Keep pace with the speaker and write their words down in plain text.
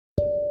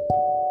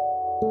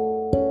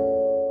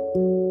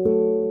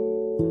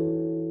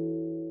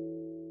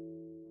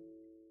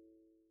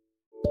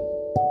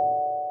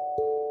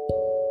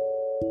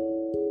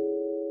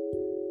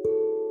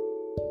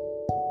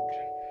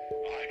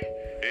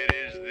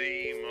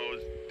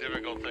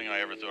difficult thing I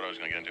ever thought I was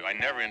going to get into. I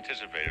never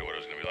anticipated what it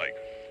was going to be like,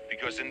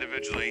 because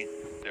individually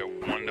they're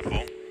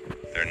wonderful,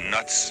 they're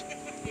nuts,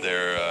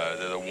 they're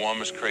the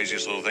warmest,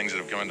 craziest little things that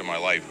have come into my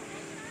life.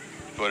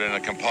 But in a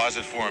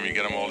composite form, you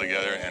get them all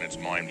together, and it's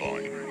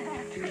mind-blowing.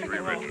 It's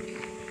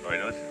rewritten. All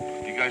right,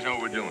 you guys know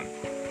what we're doing?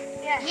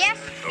 Yes,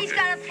 okay. He's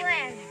got a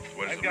plan.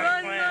 What is I've got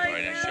a plan. All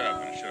right, now shut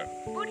up.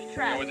 Booty You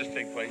trap. know where this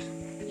takes place?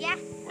 Yeah,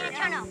 Where?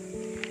 turn up.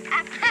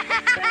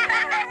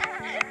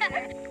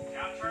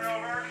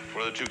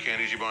 What are the two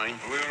candies you're buying?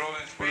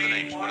 What are the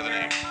names?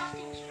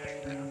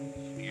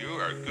 You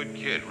are a good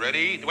kid.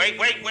 Ready?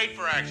 Wait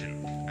for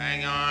action.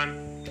 Hang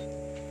on.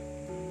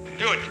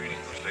 Do it.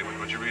 Stay with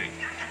what you're reading.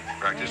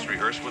 Practice,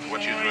 rehearse with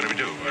what you're going to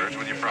do. Rehearse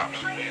with your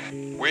props. Where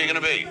are you going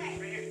to be?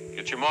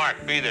 Get your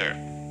mark. Be there.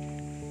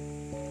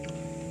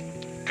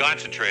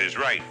 Concentrate is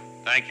right.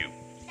 Thank you.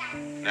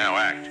 Now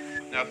act.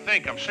 Now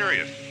think. I'm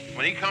serious.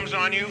 When he comes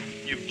on you,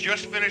 you've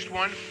just finished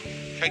one.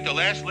 Take the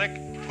last lick,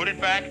 put it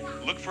back,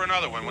 look for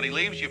another one. When he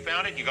leaves, you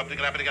found it, you go up, pick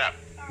it up.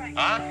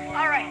 Huh?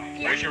 All right.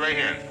 Yeah. Where's your right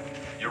hand?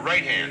 Your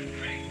right hand.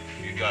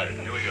 You got it.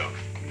 Here we go.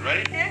 You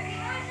ready? Dick?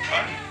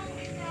 Huh?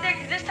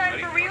 Dick, this time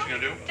Ready? for real? What you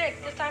gonna do?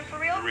 Dick, this time for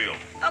real? For real.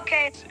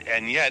 Okay.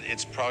 And yet,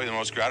 it's probably the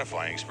most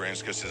gratifying experience,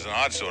 because there's an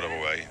odd sort of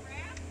a way.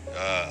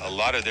 A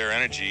lot of their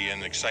energy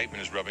and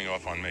excitement is rubbing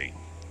off on me.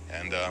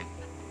 And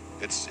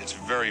it's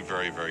very,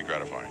 very, very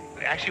gratifying.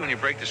 Actually, when you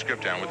break the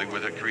script down with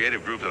a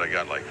creative group that I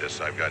got like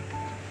this, I've got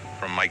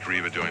from Mike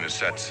Riva doing the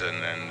sets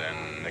and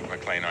Nick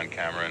McLean on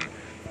camera and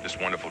this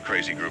wonderful,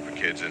 crazy group of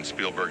kids, and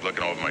Spielberg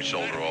looking over my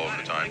shoulder all of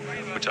the time,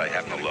 which I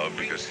happen to love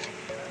because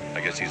I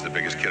guess he's the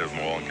biggest kid of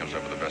them all and comes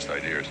up with the best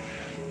ideas.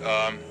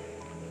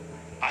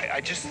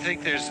 I just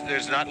think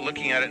there's not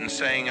looking at it and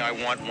saying I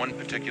want one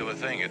particular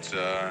thing. It's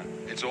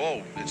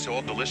all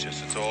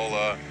delicious. It's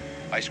all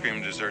ice cream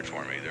and dessert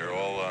for me. They're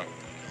all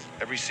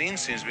every scene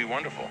seems to be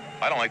wonderful.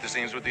 I don't like the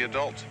scenes with the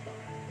adults.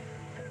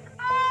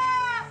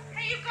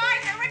 Hey, you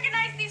guys, I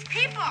recognize these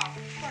people.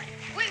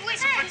 Wait.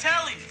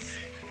 Fratellis.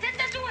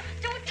 That's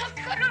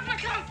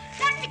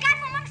the guy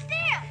from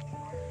upstairs.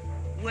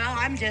 Well,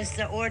 I'm just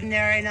an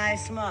ordinary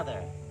nice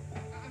mother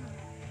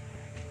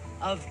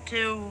of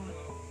two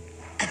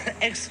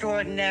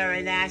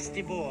extraordinary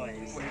nasty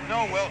boys.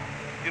 No, well,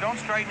 you don't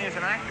strike me as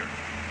an actor.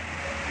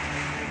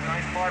 It's a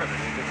nice part of it.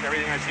 Because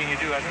everything I've seen you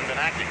do hasn't been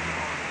acting.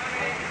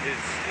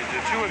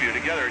 The two of you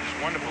together are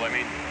just wonderful. I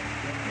mean,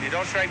 you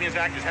don't strike me as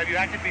actors. Have you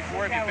acted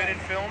before? Have you been in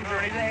films or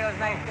anything?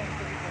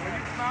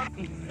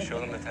 Show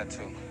them the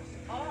tattoo.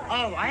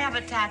 Oh, I have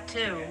a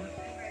tattoo.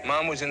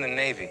 Mom was in the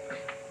Navy.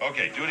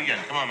 Okay, do it again.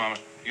 Come on, Mama.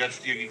 You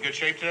in good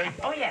shape today?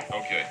 Oh, yeah.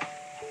 Okay.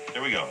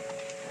 Here we go.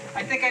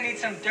 I think I need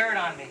some dirt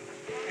on me.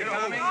 You know,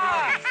 Tommy?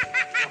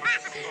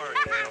 sorry.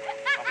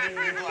 I didn't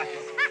realize.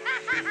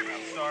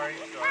 Sorry.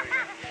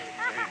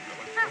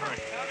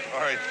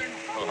 All right.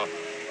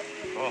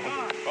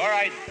 All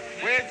right.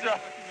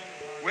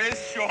 Where's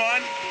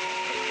Sean?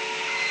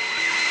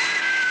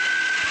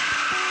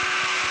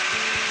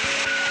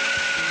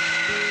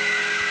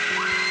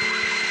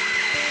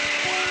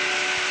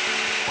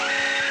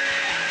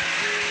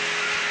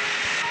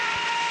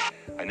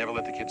 I never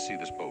let the kids see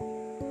this boat.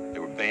 They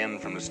were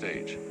banned from the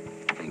stage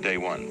from day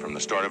one, from the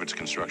start of its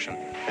construction.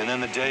 And then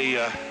the day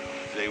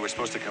they were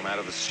supposed to come out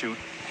of the chute,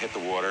 hit the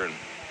water, and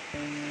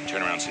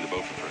turn around and see the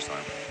boat for the first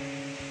time,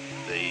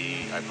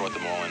 I brought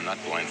them all in, not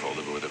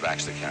blindfolded, but with their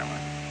backs to the camera.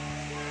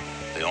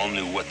 They all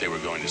knew what they were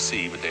going to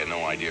see, but they had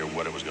no idea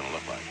what it was going to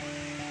look like.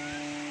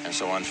 And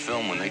so on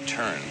film, when they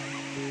turn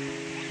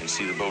and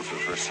see the boat for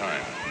the first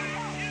time,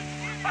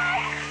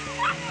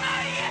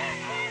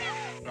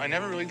 I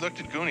never really looked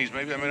at Goonies.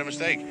 Maybe I made a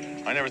mistake.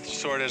 I never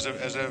saw it as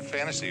a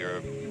fantasy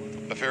or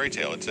a fairy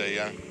tale. It's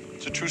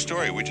a true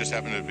story. We just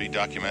happen to be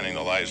documenting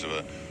the lives of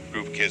a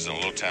group of kids in a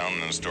little town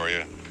in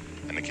Astoria,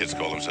 and the kids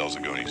call themselves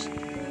the Goonies.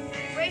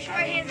 Raise your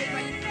right hand.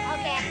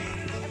 Okay.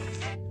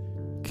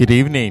 Good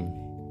evening.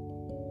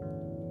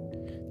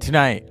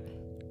 Tonight,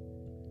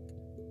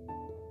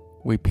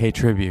 we pay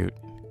tribute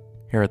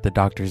here at the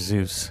Dr.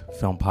 Zeus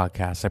Film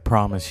Podcast. I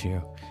promise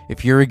you,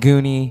 if you're a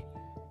Goonie,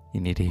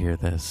 you need to hear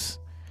this.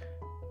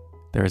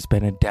 There has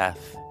been a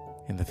death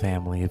in the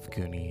family of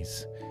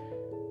Goonies.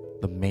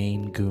 The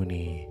main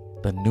Goonie,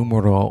 the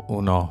numero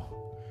uno,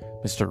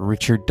 Mr.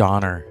 Richard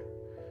Donner,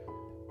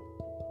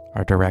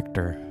 our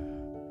director,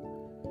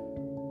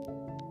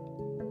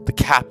 the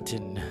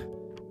captain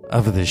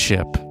of the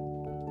ship,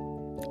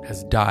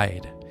 has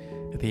died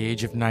at the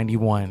age of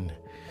 91.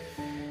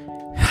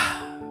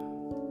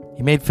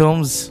 He made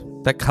films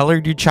that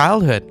colored your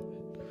childhood.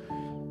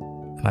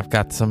 And I've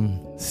got some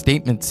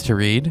statements to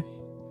read.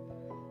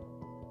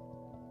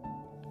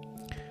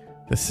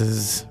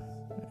 It's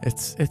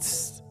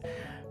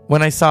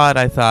when I saw it,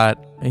 I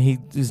thought he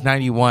was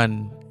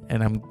 91,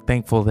 and I'm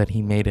thankful that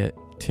he made it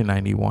to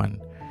 91.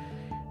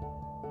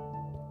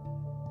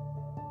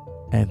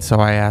 And so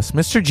I asked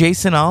Mr.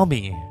 Jason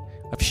Albee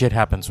of Shit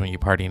Happens When You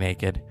Party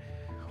Naked,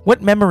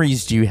 what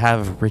memories do you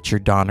have of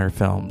Richard Donner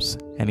films?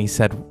 And he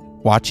said,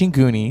 watching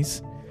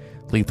Goonies,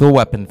 Lethal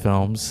Weapon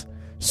films,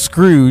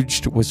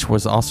 Scrooged, which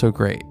was also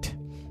great.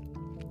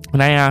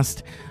 And I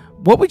asked,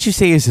 what would you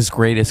say is his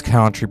greatest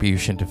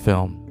contribution to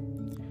film?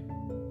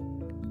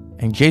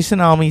 And Jason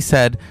Alme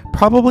said,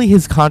 probably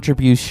his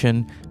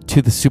contribution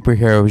to the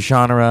superhero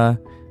genre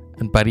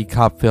and buddy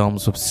cop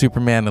films with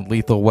Superman and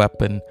Lethal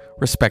Weapon,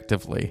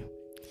 respectively.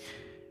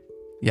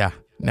 Yeah.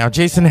 Now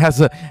Jason has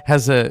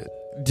a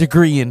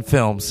degree in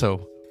film,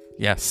 so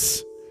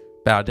yes,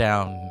 bow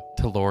down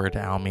to Lord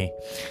Alme.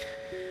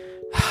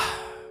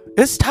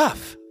 It's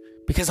tough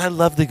because I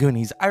love The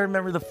Goonies. I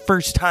remember the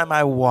first time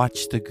I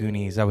watched The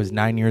Goonies. I was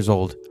 9 years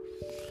old,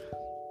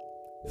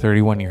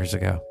 31 years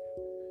ago.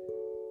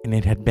 And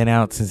it had been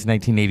out since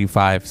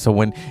 1985. So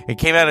when it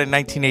came out in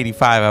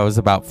 1985, I was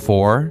about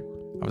 4.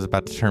 I was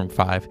about to turn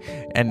 5.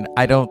 And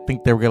I don't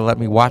think they were going to let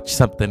me watch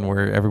something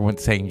where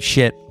everyone's saying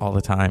shit all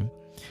the time.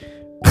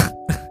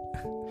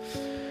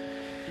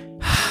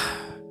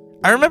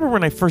 I remember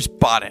when I first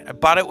bought it. I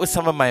bought it with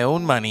some of my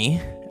own money.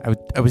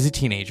 I was a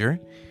teenager.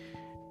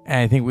 And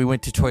I think we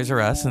went to Toys R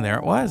Us, and there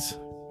it was.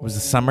 It was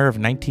the summer of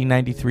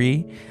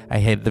 1993. I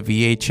had the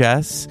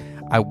VHS.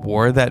 I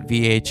wore that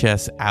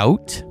VHS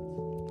out.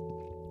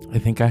 I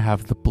think I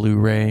have the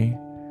Blu-ray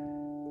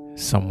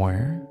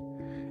somewhere.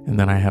 And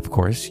then I have, of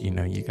course, you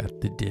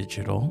got the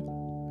digital.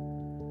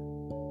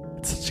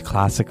 It's such a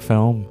classic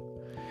film.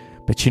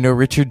 But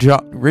Richard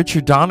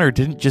Donner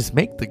didn't just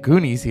make The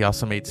Goonies. He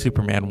also made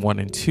Superman 1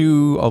 and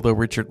 2. Although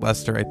Richard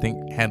Lester, I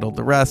think, handled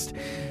the rest.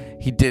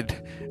 He did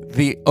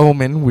The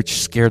Omen, which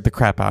scared the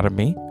crap out of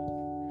me.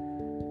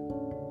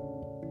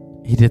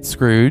 He did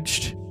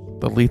Scrooged,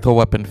 the Lethal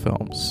Weapon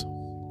films.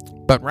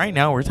 But right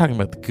now we're talking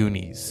about The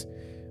Goonies,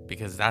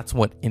 because that's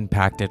what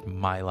impacted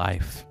my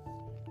life.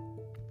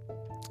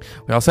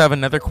 We also have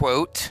another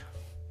quote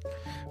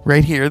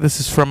right here. This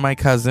is from my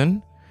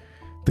cousin,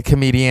 the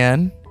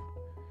comedian.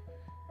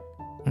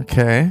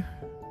 Okay.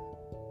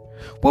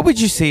 What would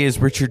you say is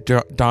Richard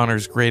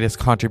Donner's greatest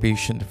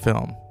contribution to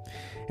film?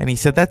 And he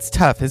said, that's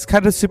tough. His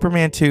cut of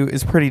Superman 2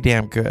 is pretty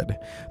damn good.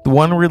 The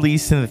one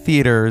released in the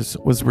theaters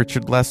was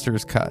Richard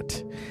Lester's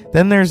cut.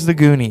 Then there's The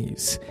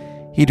Goonies.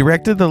 He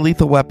directed The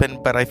Lethal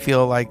Weapon, but I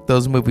feel like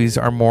those movies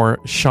are more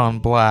Sean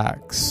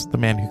Black's, the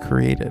man who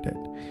created it.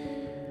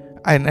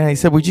 And I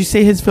said, would you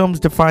say his films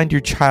defined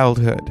your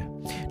childhood?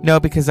 No,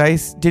 because I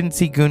didn't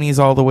see Goonies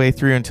all the way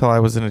through until I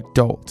was an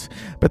adult.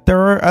 But there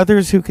are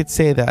others who could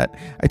say that.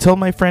 I told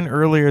my friend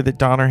earlier that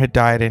Donner had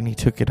died and he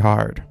took it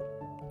hard.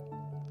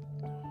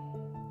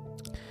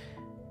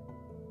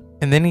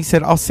 And then he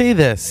said, I'll say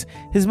this.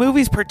 His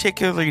movies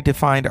particularly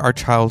defined our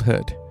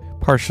childhood.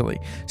 Partially.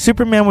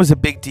 Superman was a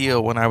big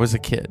deal when I was a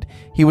kid.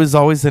 He was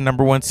always the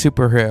number one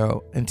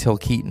superhero until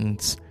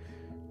Keaton's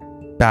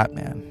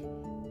Batman.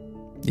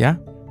 Yeah?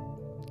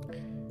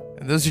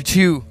 And those are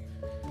two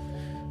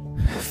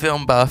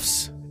film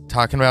buffs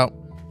talking about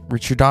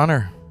Richard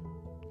Donner.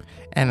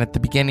 And at the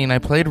beginning, I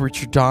played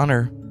Richard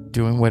Donner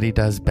doing what he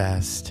does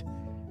best.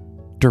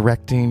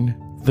 Directing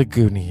The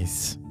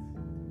Goonies.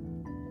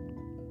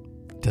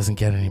 Doesn't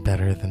get any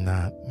better than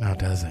that, now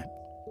does it?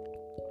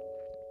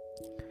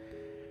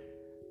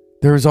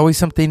 There was always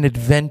something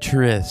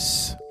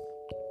adventurous,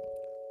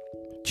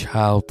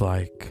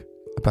 childlike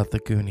about The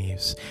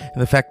Goonies.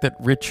 And the fact that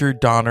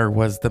Richard Donner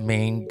was the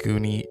main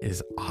Goonie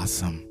is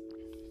awesome.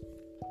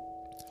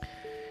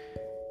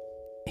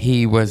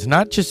 He was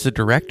not just a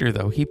director,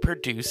 though. He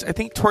produced. I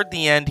think toward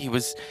the end, he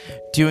was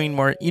doing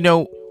more.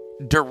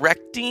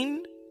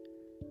 Directing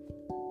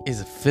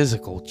is a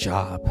physical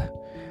job.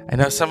 I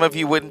know some of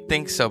you wouldn't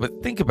think so,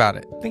 but think about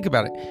it.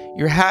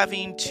 You're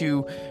having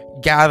to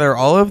gather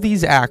all of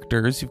these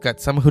actors. You've got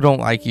some who don't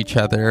like each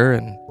other,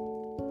 and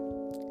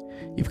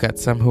you've got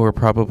some who are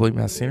probably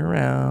messing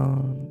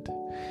around.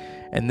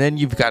 And then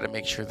you've got to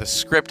make sure the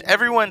script,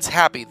 everyone's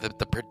happy, that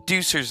the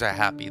producers are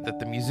happy, that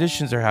the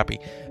musicians are happy,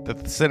 that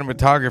the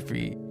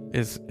cinematography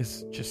is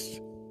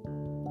just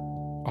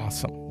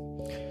awesome.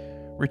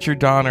 Richard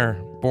Donner,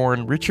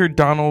 born Richard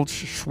Donald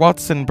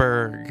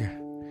Schwarzenberg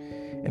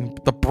in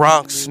the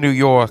Bronx, New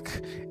York,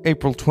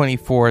 April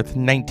 24th,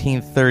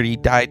 1930,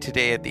 died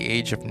today at the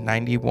age of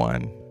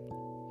 91.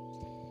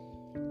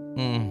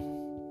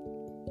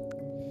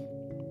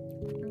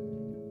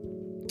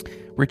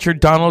 Richard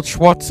Donald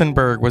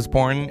Schwarzenberg was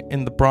born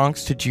in the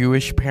Bronx to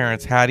Jewish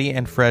parents Hattie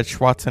and Fred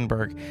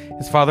Schwarzenberg.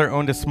 His father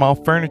owned a small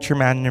furniture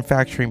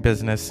manufacturing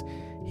business.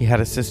 He had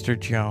a sister,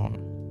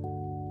 Joan.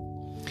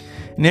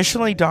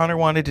 Initially, Donner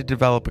wanted to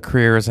develop a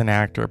career as an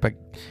actor, but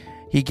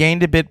he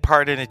gained a bit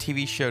part in a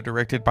TV show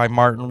directed by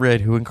Martin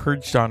Ritt, who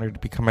encouraged Donner to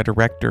become a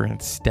director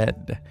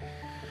instead.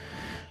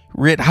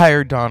 Ritt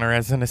hired Donner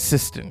as an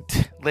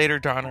assistant. Later,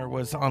 Donner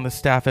was on the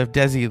staff of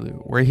Desilu,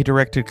 where he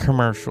directed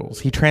commercials.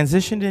 He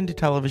transitioned into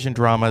television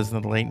dramas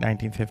in the late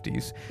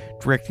 1950s,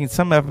 directing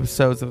some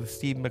episodes of the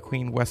Steve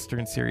McQueen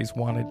Western series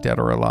Wanted, Dead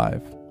or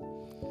Alive,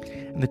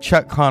 and the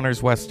Chuck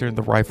Connors Western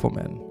The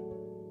Rifleman.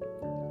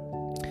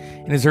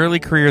 In his early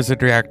career as a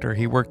director,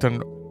 he worked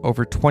on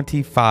over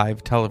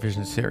 25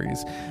 television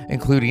series,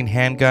 including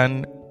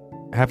Handgun,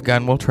 Have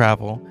Gun Will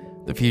Travel,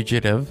 The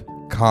Fugitive,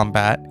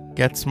 Combat,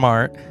 Get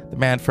Smart, The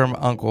Man from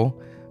U.N.C.L.E.,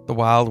 The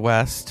Wild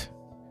West,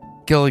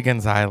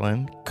 Gilligan's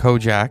Island,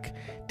 Kojak,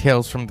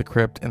 Tales from the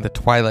Crypt, and The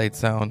Twilight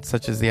Zone,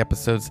 such as the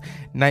episodes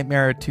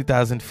Nightmare at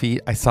 2,000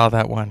 Feet, I saw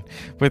that one,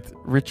 with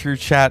Richard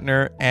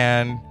Shatner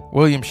and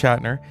William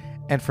Shatner,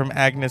 and From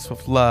Agnes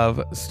with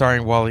Love,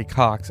 starring Wally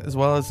Cox, as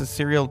well as The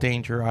Serial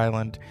Danger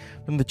Island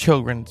from the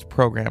children's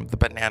program The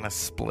Banana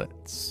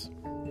Splits.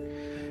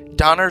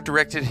 Donner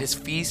directed his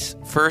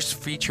first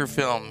feature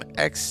film,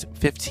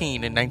 X-15,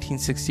 in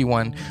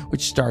 1961,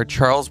 which starred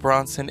Charles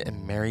Bronson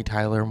and Mary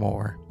Tyler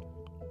Moore.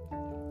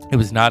 It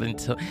was not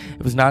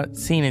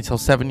seen until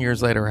 7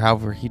 years later.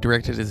 However, he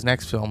directed his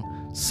next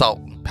film, Salt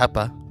and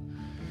Pepper,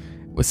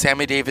 with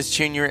Sammy Davis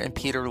Jr. and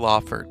Peter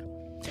Lawford.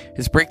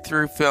 His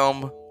breakthrough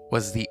film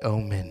was The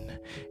Omen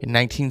in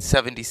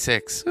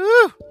 1976.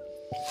 Woo!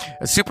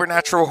 A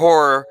supernatural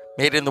horror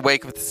made in the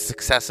wake of the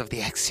success of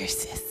The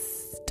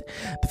Exorcist.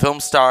 The film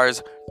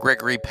stars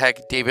Gregory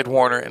Peck, David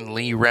Warner, and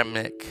Lee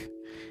Remick.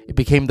 It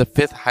became the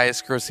 5th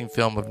highest grossing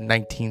film of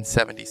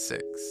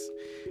 1976.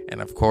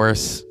 And of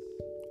course,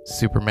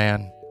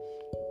 Superman.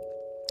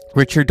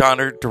 Richard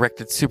Donner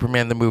directed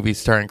Superman the movie,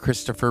 starring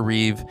Christopher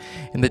Reeve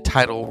in the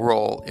title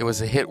role. It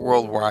was a hit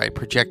worldwide,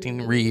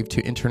 projecting Reeve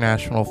to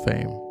international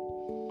fame.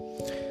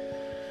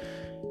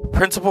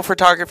 Principal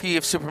photography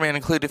of Superman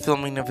included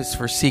filming of his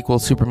first sequel,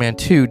 Superman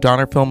 2.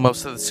 Donner filmed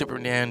most of the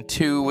Superman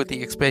 2 with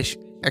the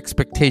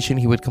expectation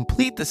he would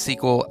complete the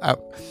sequel at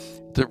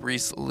the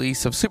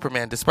release of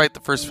Superman. Despite the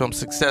first film's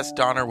success,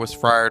 Donner was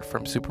fired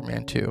from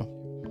Superman 2.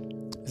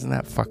 Isn't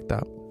that fucked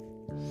up?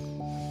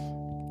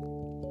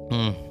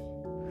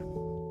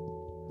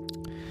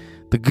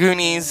 The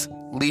Goonies,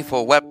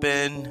 Lethal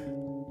Weapon,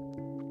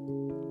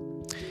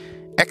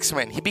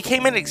 X-Men. He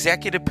became an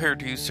executive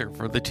producer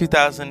for the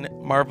 2000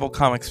 Marvel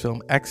Comics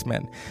film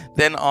X-Men,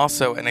 then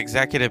also an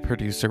executive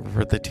producer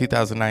for the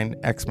 2009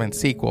 X-Men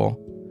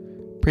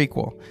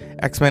prequel,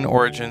 X-Men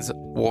Origins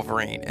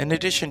Wolverine. In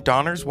addition,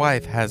 Donner's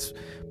wife has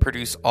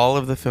produced all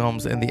of the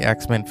films in the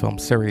X-Men film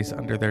series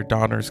under their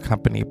Donner's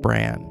Company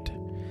brand.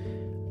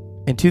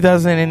 In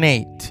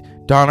 2008,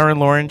 Donner and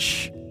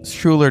Lawrence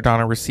Schuler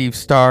Donner received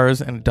stars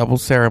in a double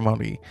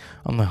ceremony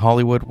on the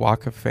Hollywood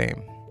Walk of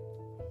Fame.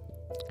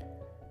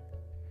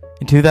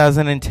 In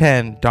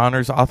 2010,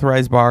 Donner's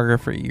authorized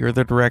biography, You're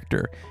the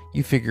Director,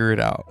 You Figure It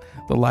Out,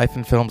 The Life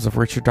and Films of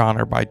Richard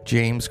Donner by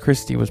James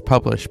Christie was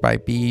published by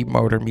B.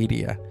 Motor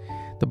Media.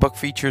 The book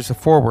features a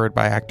foreword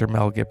by actor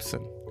Mel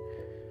Gibson.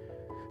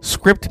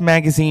 Script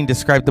Magazine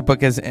described the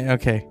book as,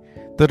 the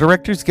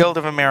Directors Guild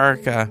of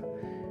America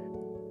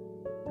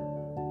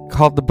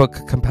called the book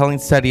a compelling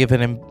study of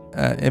an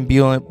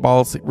ambulant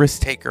balls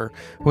risk-taker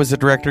who was a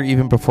director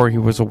even before he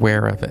was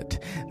aware of it,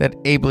 that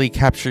ably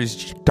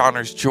captures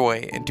Donner's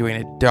joy in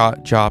doing a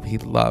job he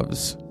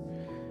loves.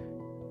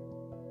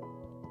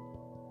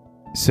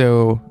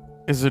 So,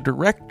 as a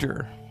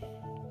director,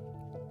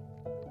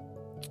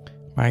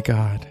 my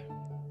God.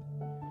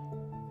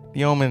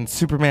 The Omen,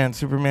 Superman,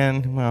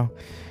 well,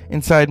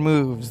 Inside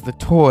Moves, The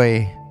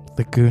Toy,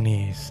 The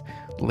Goonies,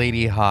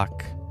 Lady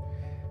Hawk,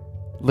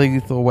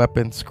 Lethal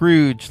Weapon,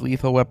 Scrooge,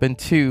 Lethal Weapon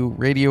 2,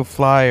 Radio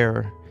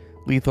Flyer,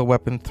 Lethal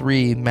Weapon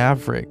 3,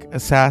 Maverick,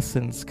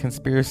 Assassins,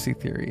 Conspiracy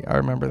Theory. I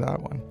remember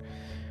that one.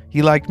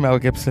 He liked Mel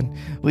Gibson.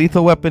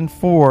 Lethal Weapon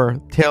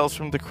 4, Tales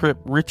from the Crypt,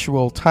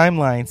 Ritual,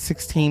 Timeline,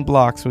 16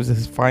 Blocks was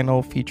his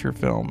final feature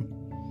film.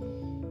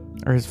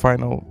 Or his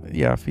final,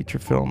 feature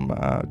film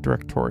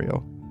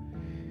directorial.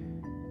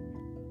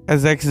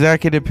 As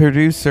executive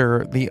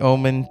producer, The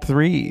Omen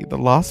 3, The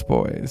Lost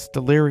Boys,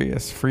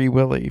 Delirious, Free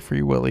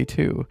Willy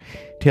 2,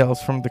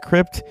 Tales from the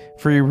Crypt,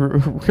 Free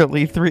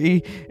Willy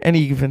 3, and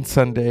even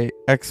Sunday,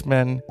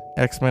 X-Men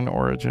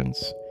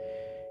Origins.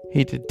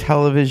 He did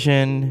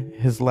television.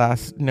 His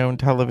last known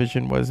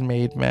television was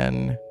Made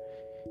Men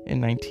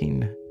in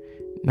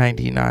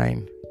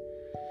 1999.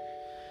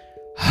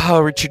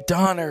 Oh, Richard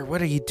Donner,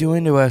 what are you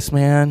doing to us,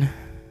 man?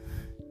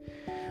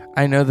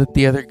 I know that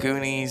the other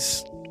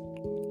Goonies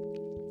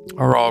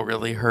are all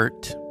really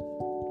hurt.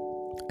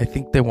 I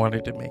think they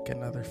wanted to make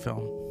another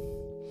film,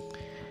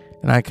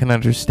 and I can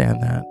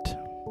understand that.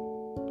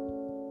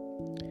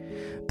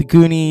 The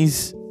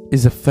Goonies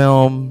is a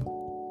film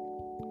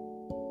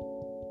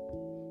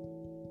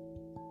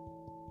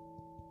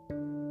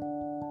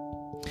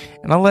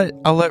and I'll let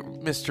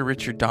Mr.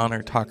 Richard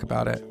Donner talk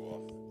about it.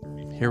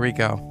 Here we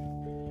go.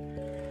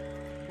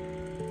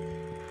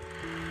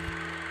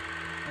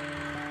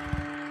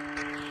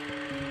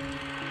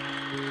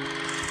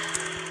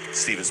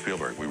 Steven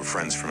Spielberg, we were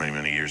friends for many,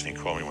 many years, and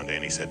he called me one day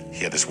and he said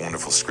he had this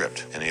wonderful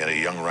script, and he had a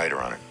young writer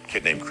on it, a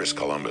kid named Chris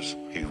Columbus.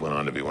 He went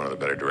on to be one of the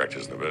better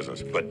directors in the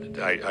business. But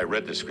I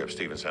read this script,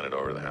 Steven sent it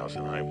over to the house,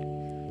 and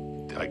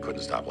I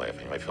couldn't stop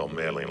laughing. I fell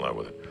madly in love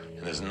with it.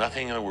 And there's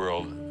nothing in the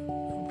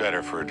world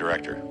better for a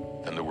director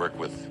than to work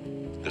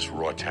with this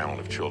raw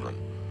talent of children.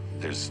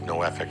 There's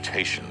no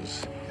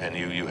affectations, and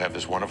you have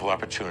this wonderful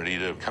opportunity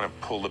to kind of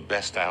pull the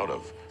best out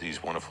of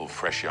these wonderful,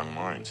 fresh young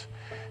minds.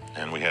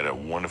 And we had a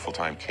wonderful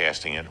time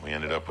casting it. We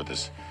ended up with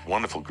this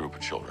wonderful group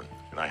of children.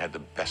 And I had the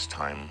best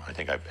time I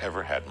think I've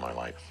ever had in my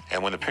life.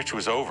 And when the picture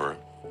was over,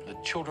 the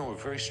children were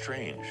very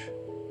strange.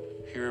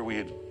 Here we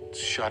had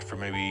shot for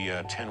maybe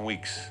 10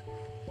 weeks.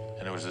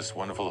 And it was this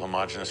wonderful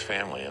homogenous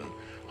family and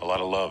a lot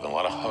of love and a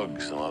lot of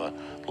hugs and a lot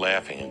of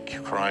laughing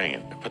and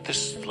crying. But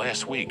this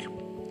last week,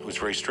 it was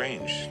very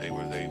strange. They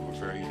were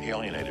very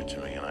alienated to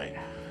me. And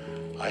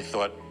I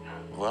thought,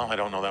 well, I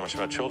don't know that much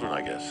about children,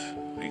 I guess,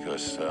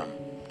 because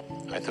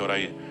I thought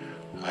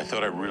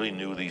I really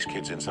knew these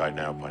kids inside and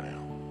out by now.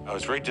 I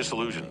was very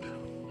disillusioned,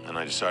 and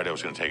I decided I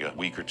was going to take a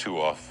week or two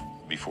off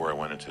before I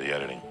went into the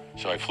editing.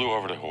 So I flew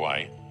over to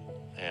Hawaii,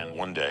 and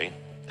one day,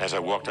 as I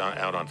walked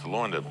out onto the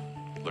lawn to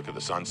look at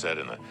the sunset,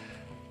 and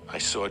I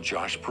saw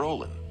Josh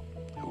Brolin,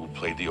 who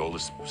played the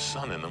oldest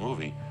son in the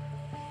movie,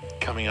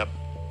 coming up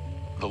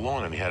the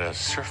lawn, and he had a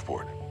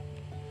surfboard.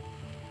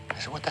 I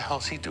said, what the hell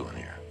is he doing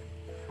here?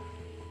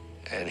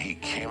 And he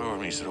came over to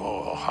me and he said,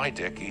 oh, hi,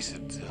 Dick. He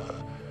said,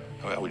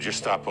 I would just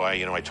stop by.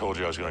 You know, I told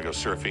you I was going to go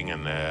surfing.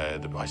 And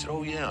I said,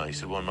 oh, yeah. He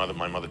said, well,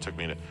 my mother took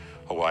me to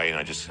Hawaii. And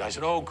I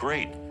said, oh,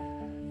 great.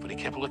 But he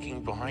kept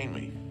looking behind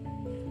me.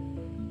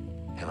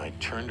 And I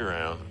turned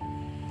around,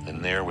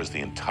 and there was the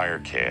entire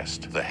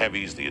cast. The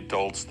heavies, the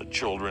adults, the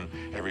children,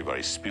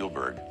 everybody.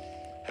 Spielberg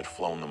had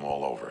flown them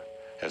all over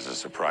as a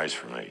surprise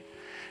for me.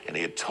 And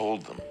he had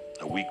told them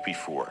a week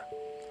before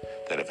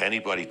that if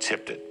anybody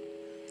tipped it,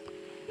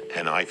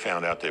 and I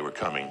found out they were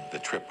coming, the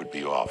trip would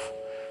be off.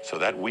 So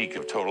that week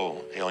of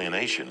total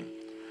alienation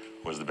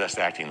was the best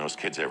acting those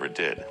kids ever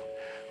did,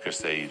 because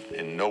they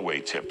in no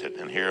way tipped it.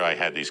 And here I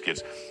had these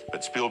kids.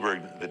 But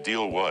Spielberg, the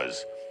deal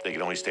was they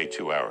could only stay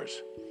 2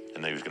 hours,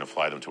 and he was going to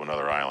fly them to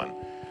another island,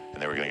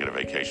 and they were going to get a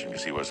vacation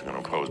because he wasn't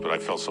going to impose. But I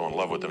fell so in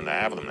love with them to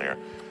have them there.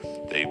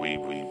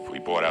 We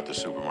bought out the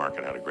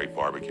supermarket, had a great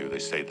barbecue. They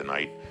stayed the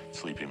night,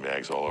 sleeping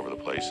bags all over the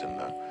place,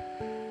 and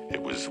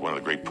it was one of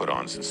the great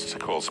put-ons. And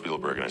I called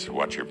Spielberg and I said,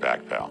 watch your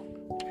back, pal.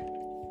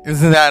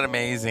 Isn't that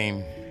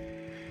amazing?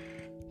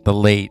 The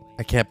late,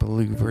 I can't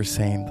believe we're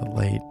saying the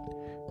late,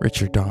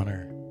 Richard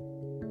Donner,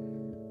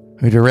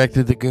 who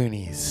directed The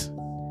Goonies.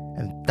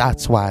 And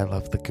that's why I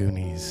love The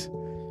Goonies,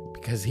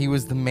 because he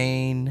was the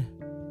main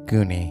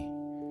Goonie.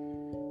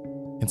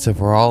 And so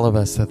for all of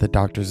us at the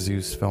Dr.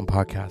 Zeus Film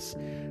Podcast,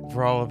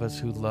 for all of us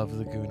who love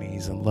The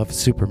Goonies and love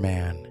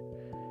Superman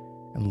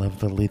and love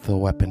the Lethal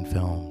Weapon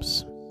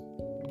films,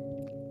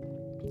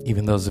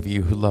 even those of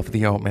you who love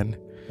The Omen,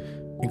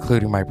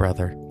 including my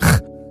brother,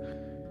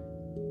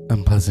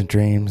 Unpleasant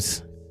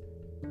Dreams,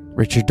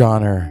 Richard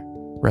Donner,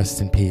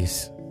 rest in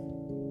peace.